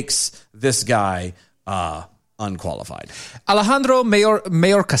makes this guy unqualified? Alejandro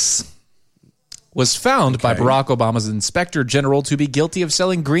Mayorkas. was found by Barack Obama's inspector general to be guilty of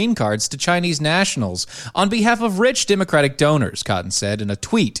selling green cards to Chinese nationals on behalf of rich Democratic donors, Cotton said in a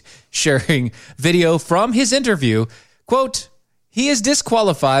tweet sharing video from his interview. Quote, he is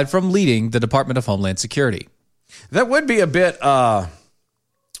disqualified from leading the Department of Homeland Security. That would be a bit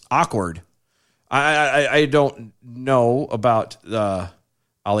awkward. I don't know about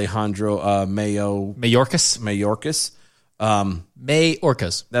Alejandro Mayorkas. Mayorkas.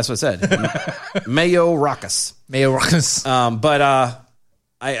 That's what I said. Mayorkas. But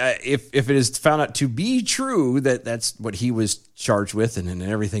if it is found out to be true that that's what he was charged with and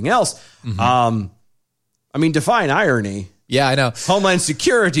everything else, I mean, define irony. Yeah, I know. Homeland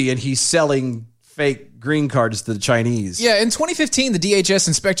Security, and he's selling fake green cards to the Chinese. Yeah, in 2015, the DHS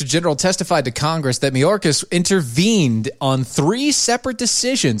Inspector General testified to Congress that Mayorkas intervened on 3 separate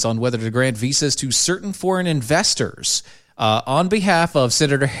decisions on whether to grant visas to certain foreign investors on behalf of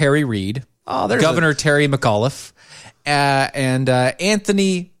Senator Harry Reid, Governor Terry McAuliffe, and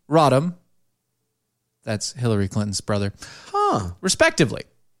Anthony Rodham. That's Hillary Clinton's brother. Respectively.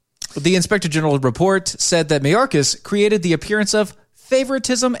 The Inspector General report said that Mayorkas created the appearance of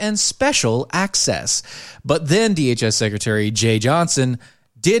favoritism and special access. But then DHS Secretary Jay Johnson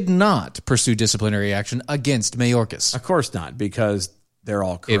did not pursue disciplinary action against Mayorkas. Of course not, because they're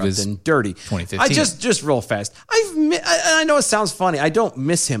all corrupt and dirty. 2015. I just real fast. I know it sounds funny. I don't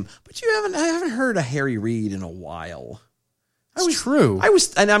miss him, but I haven't heard of Harry Reid in a while. True. I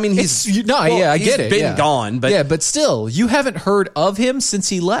mean, he's he's been gone, but but still, you haven't heard of him since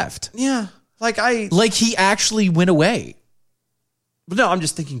he left. Yeah, like he actually went away. But no, I'm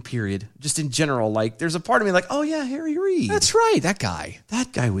just thinking. Period. Just in general, like there's a part of me like, oh yeah, Harry Reid. That's right. That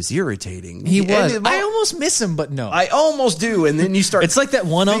guy was irritating. He was. I almost miss him, but no, I almost do. And then you start. It's like that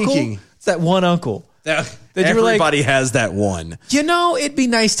one thinking, uncle. It's that one uncle. Everybody has that one. You know, it'd be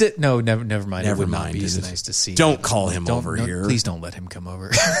nice to... No, never mind. Never it would mind. not be as nice to see. Don't call him over here. Please don't let him come over.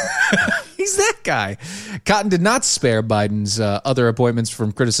 He's that guy. Cotton did not spare Biden's other appointments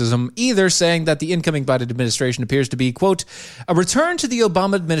from criticism, either saying that the incoming Biden administration appears to be, quote, a return to the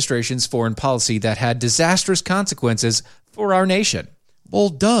Obama administration's foreign policy that had disastrous consequences for our nation. Well,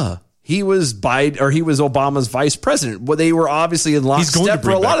 duh. He was Obama's vice president. Well, they were obviously in lockstep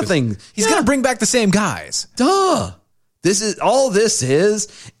for a lot of things. He's going to bring back the same guys. Duh. This is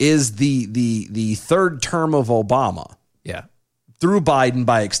the third term of Obama. Yeah. Through Biden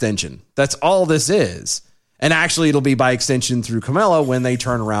by extension. That's all this is. And actually it'll be by extension through Kamala when they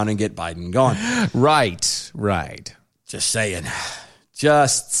turn around and get Biden gone. Right. Just saying.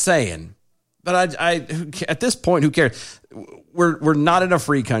 But I at this point, who cares? We're not in a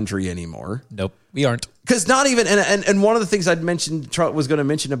free country anymore. Nope, we aren't. Because not even and one of the things I'd mentioned, was going to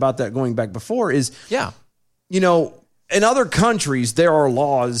mention about that going back before is, in other countries there are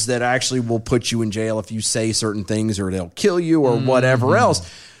laws that actually will put you in jail if you say certain things, or they'll kill you, or whatever else.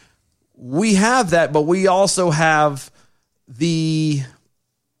 We have that, but we also have the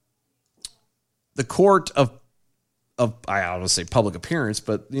court of I don't want to say public appearance,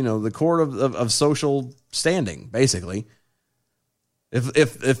 but the court of social standing, basically.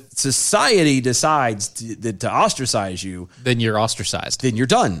 If society decides to ostracize you, then you're ostracized. Then you're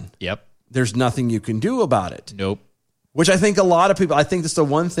done. Yep. There's nothing you can do about it. Nope. Which I think a lot of people. I think that's the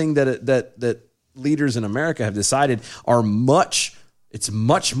one thing that leaders in America have decided it's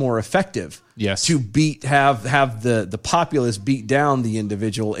much more effective. Yes. To have the populace beat down the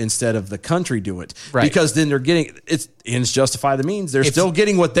individual instead of the country do it. Right. Because then they're getting ends justify the means. They're still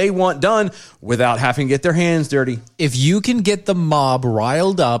getting what they want done without having to get their hands dirty. If you can get the mob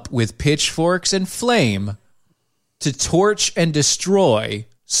riled up with pitchforks and flame to torch and destroy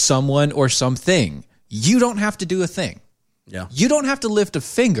someone or something, you don't have to do a thing. Yeah. You don't have to lift a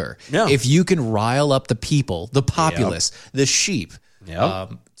finger. No. If you can rile up the people, the populace, the sheep,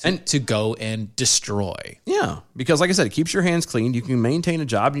 to go and destroy. Yeah, because like I said, it keeps your hands clean. You can maintain a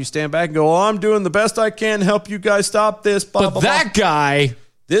job, and you stand back and go, "Oh, I'm doing the best I can to help you guys stop this." Blah, but blah, that blah. guy,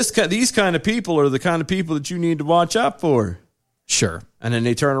 these kind of people are the kind of people that you need to watch out for. Sure. And then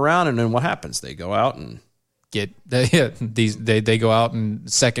they turn around, and then what happens? They go out and they go out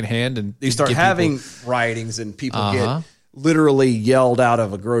and secondhand, and they start having riotings, and people get literally yelled out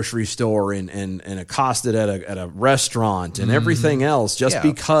of a grocery store and accosted at a restaurant and everything else just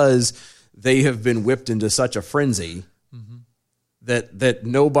because they have been whipped into such a frenzy that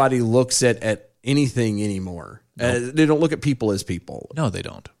nobody looks at anything anymore. Nope. They don't look at people as people. No, they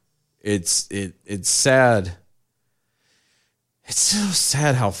don't. It's sad. It's so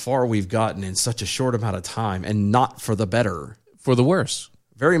sad how far we've gotten in such a short amount of time, and not for the better. For the worse.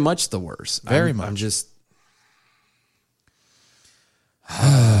 Very much the worse. Very much. I'm just...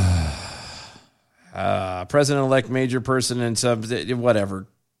 President-elect major person and sub whatever.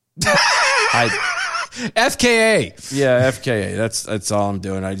 FKA. Yeah, FKA. That's all I'm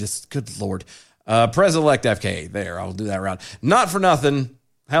doing. Good Lord. President-elect FKA. There, I'll do that round. Not for nothing.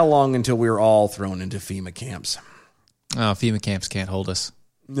 How long until we were all thrown into FEMA camps? Oh, FEMA camps can't hold us.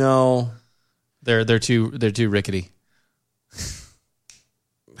 No. They're too rickety.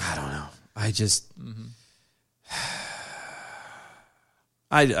 I don't know. I just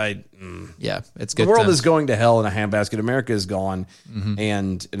yeah, it's good. The world is going to hell in a handbasket. America is gone,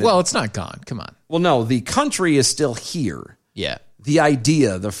 and it's not gone. Come on. Well, no, the country is still here. Yeah, the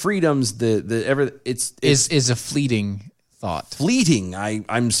idea, the freedoms, is a fleeting thought. Fleeting.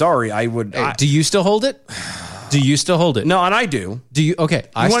 I'm sorry. I would. Do you still hold it? Do you still hold it? No, and I do. Do you? Okay,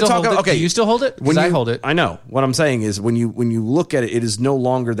 I still hold it. Okay, do you still hold it? Because I hold it. I know. What I'm saying is, when you look at it, it is no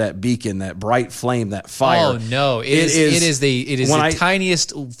longer that beacon, that bright flame, that fire. Oh no! It is the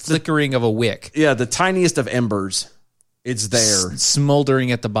tiniest flickering of a wick. Yeah, the tiniest of embers. It's there,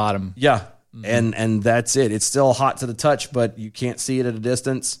 smoldering at the bottom. Yeah, and that's it. It's still hot to the touch, but you can't see it at a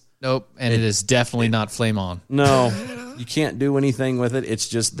distance. Nope, and it is definitely not flame on. No, you can't do anything with it. It's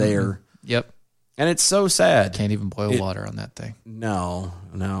just there. Yep. And it's so sad. Can't even boil water on that thing. No.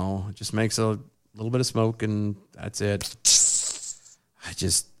 It just makes a little bit of smoke and that's it.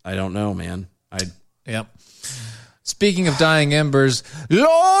 I don't know, man. Yep. Speaking of dying embers,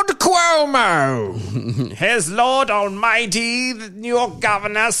 Lord Cuomo. His Lord Almighty, the New York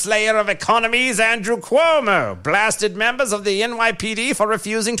governor, slayer of economies, Andrew Cuomo, blasted members of the NYPD for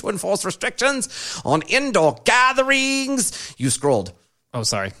refusing to enforce restrictions on indoor gatherings. You scrolled. Oh,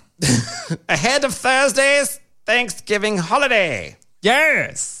 sorry. Ahead of Thursday's Thanksgiving holiday.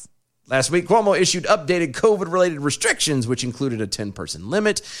 Yes. Last week, Cuomo issued updated COVID-related restrictions, which included a 10-person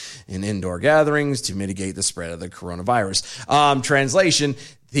limit in indoor gatherings to mitigate the spread of the coronavirus. Translation,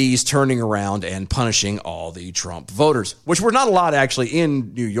 he's turning around and punishing all the Trump voters, which were not a lot actually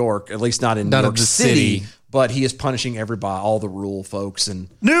in New York, at least not in New York City. But he is punishing everybody, all the rural folks. And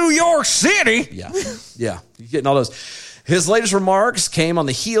New York City? Yeah. You're getting all those. His latest remarks came on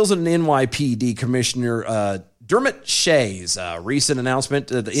the heels of an NYPD Commissioner Dermot Shea's recent announcement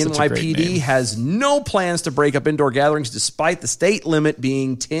that the NYPD has no plans to break up indoor gatherings despite the state limit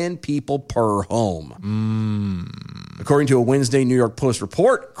being 10 people per home. According to a Wednesday New York Post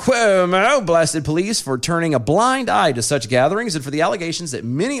report, Cuomo blasted police for turning a blind eye to such gatherings and for the allegations that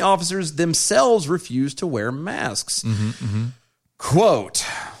many officers themselves refuse to wear masks. Quote,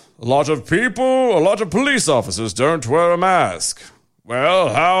 a lot of police officers don't wear a mask. Well,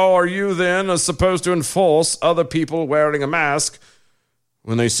 how are you then supposed to enforce other people wearing a mask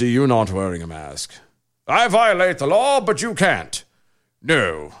when they see you not wearing a mask? I violate the law, but you can't.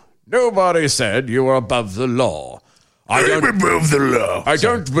 No, nobody said you were above the law. I'm above the law. I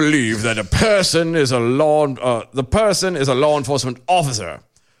don't believe that the person is a law enforcement officer.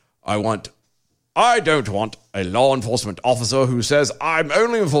 I don't want a law enforcement officer who says I'm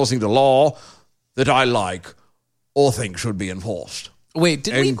only enforcing the law that I like or think should be enforced. Wait,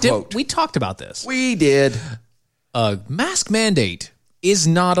 we talked about this? We did. A mask mandate is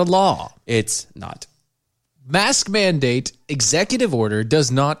not a law. It's not. Mask mandate, executive order,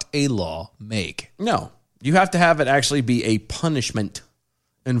 does not a law make. No. You have to have it actually be a punishment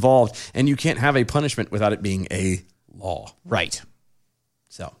involved, and you can't have a punishment without it being a law. Right.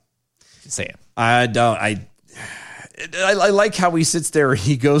 So, just saying. I like how he sits there and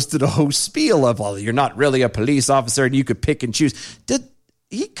he goes to the whole spiel of, well, you're not really a police officer and you could pick and choose.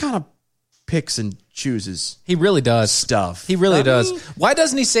 He kind of picks and chooses. He really does stuff. He really does. Why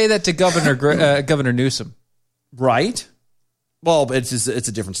doesn't he say that to Governor Newsom? Right. Well, it's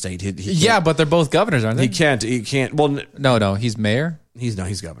a different state. He but they're both governors, aren't they? He can't. Well, no, he's mayor.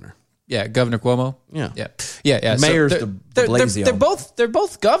 He's governor. Yeah, Governor Cuomo. Yeah. so Mayor's de Blasio. They're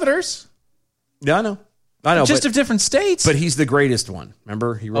both governors. Yeah, I know. Just of different states. But he's the greatest one.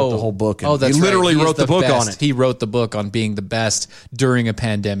 Remember? He wrote the whole book. And that's he literally wrote the book best. on it. He wrote the book on being the best during a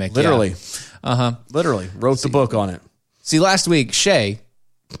pandemic. Literally. Yeah. Literally. Wrote the book on it. See, last week, Shea.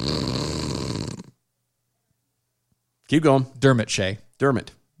 Keep going. Dermot Shea. Dermot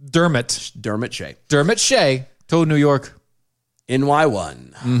Shea. Dermot Shea told New York.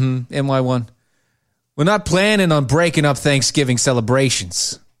 NY1. NY1. We're not planning on breaking up Thanksgiving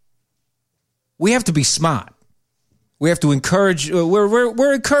celebrations. We have to be smart. We have to encourage.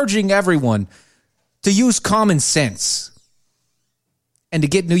 We're encouraging everyone to use common sense and to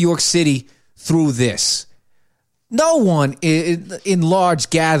get New York City through this. No one in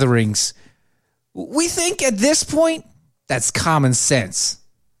large gatherings. We think at this point that's common sense.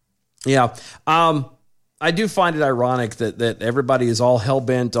 Yeah. I do find it ironic that everybody is all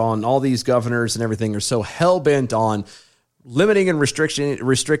hell-bent on, all these governors and everything are so hell-bent on limiting and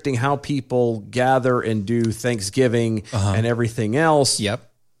restricting how people gather and do Thanksgiving and everything else. Yep.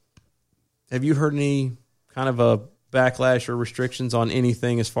 Have you heard any kind of a backlash or restrictions on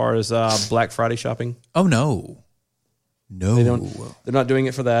anything as far as Black Friday shopping? Oh, no. No. They're not doing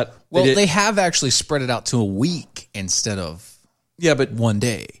it for that. Well, they have actually spread it out to a week instead of but one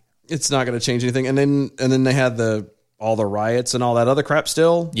day. It's not going to change anything. And then they had all the riots and all that other crap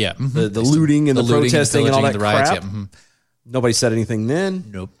still. Yeah. The looting and the protesting and all that riots, crap. yeah. Nobody said anything then.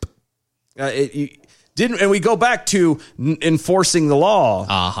 Nope. And we go back to enforcing the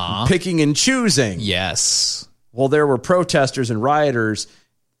law, picking and choosing. Yes. Well, there were protesters and rioters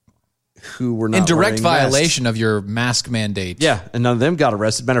who were not in direct wearing violation masks. of your mask mandate. Yeah, and none of them got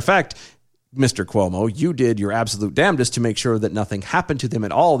arrested. Matter of fact, Mr. Cuomo, you did your absolute damnedest to make sure that nothing happened to them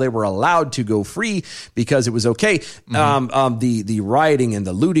at all. They were allowed to go free because it was okay. The rioting and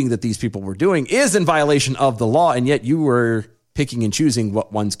the looting that these people were doing is in violation of the law, and yet you were picking and choosing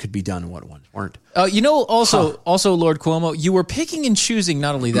what ones could be done and what ones weren't. Also, Lord Cuomo, you were picking and choosing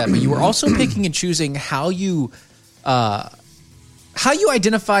not only that, but you were also picking and choosing how you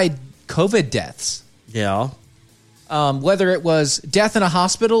identified COVID deaths. Yeah. Whether it was death in a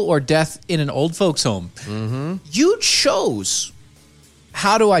hospital or death in an old folks home. Mm-hmm. You chose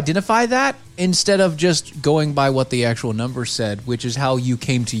how to identify that instead of just going by what the actual numbers said, which is how you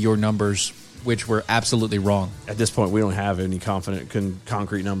came to your numbers, which were absolutely wrong. At this point, we don't have any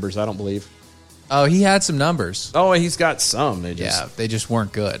concrete numbers, I don't believe. Oh, he had some numbers. Oh, he's got some. They just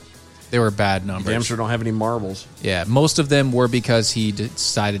weren't good. They were bad numbers. Damn sure don't have any marbles. Yeah, most of them were because he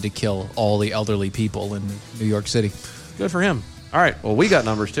decided to kill all the elderly people in New York City. Good for him. All right, well, we got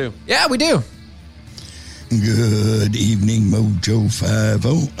numbers too. Yeah, we do. Good evening, Mojo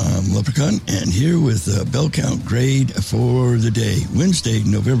 50. I'm Leprechaun, and here with the bell count grade for the day. Wednesday,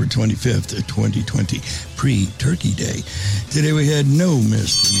 November 25th, 2020, pre-Turkey Day. Today we had no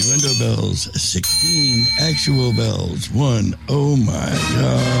missed innuendo bells, 16 actual bells, 1, oh my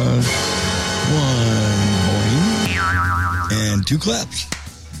gosh, 1 boing, and 2 claps.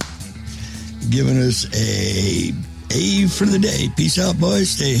 Giving us a for the day. Peace out, boys.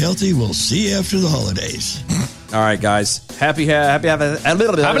 Stay healthy. We'll see you after the holidays. All right, guys. Have a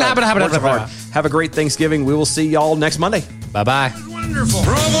great Thanksgiving. We will see y'all next Monday. Bye-bye. Wonderful.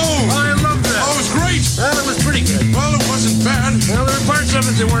 Bravo. I loved that. Oh, it was great. Well, it was pretty good. Well, it wasn't bad. Well, there were parts of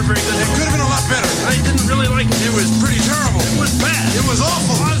it that weren't very good. It could have been a lot better. I didn't really like it. It was pretty terrible. It was bad. It was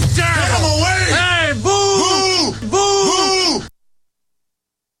awful. It was terrible. Get him away. Hey, boo. Boo. Boo.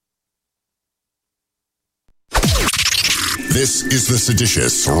 This is the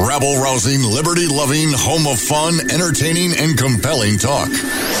seditious, rabble-rousing, liberty-loving, home of fun, entertaining, and compelling talk.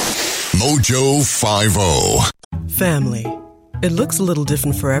 Mojo 50. Family. It looks a little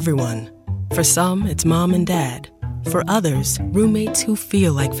different for everyone. For some, it's mom and dad. For others, roommates who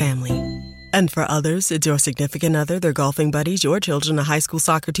feel like family. And for others, it's your significant other, their golfing buddies, your children, a high school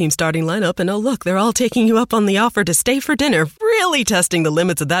soccer team starting lineup, and oh look, they're all taking you up on the offer to stay for dinner, really testing the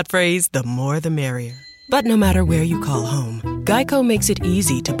limits of that phrase, the more the merrier. But no matter where you call home, GEICO makes it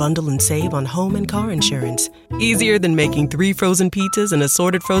easy to bundle and save on home and car insurance. Easier than making 3 frozen pizzas and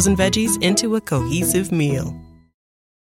assorted frozen veggies into a cohesive meal.